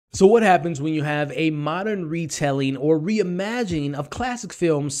So what happens when you have a modern retelling or reimagining of classic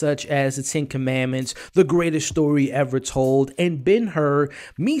films such as The Ten Commandments, The Greatest Story Ever Told, and Ben-Hur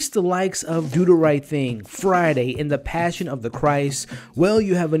meets the likes of Do the Right Thing, Friday, and The Passion of the Christ? Well,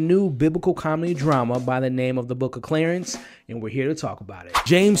 you have a new biblical comedy drama by the name of The Book of Clarence, and we're here to talk about it.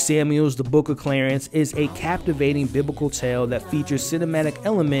 James Samuel's The Book of Clarence is a captivating biblical tale that features cinematic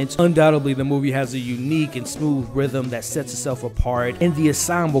elements. Undoubtedly, the movie has a unique and smooth rhythm that sets itself apart, and the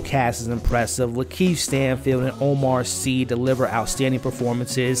ensemble cast is impressive. LaKeith, Stanfield, and Omar deliver outstanding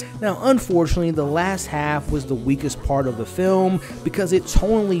performances. Now, unfortunately, the last half was the weakest part of the film because it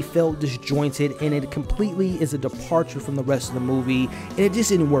tonally felt disjointed and it completely is a departure from the rest of the movie, and it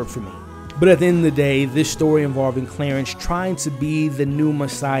just didn't work for me. But at the end of the day, this story involving Clarence trying to be the new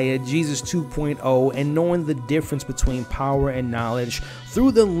Messiah, Jesus 2.0, and knowing the difference between power and knowledge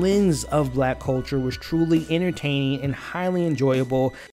through the lens of black culture was truly entertaining and highly enjoyable.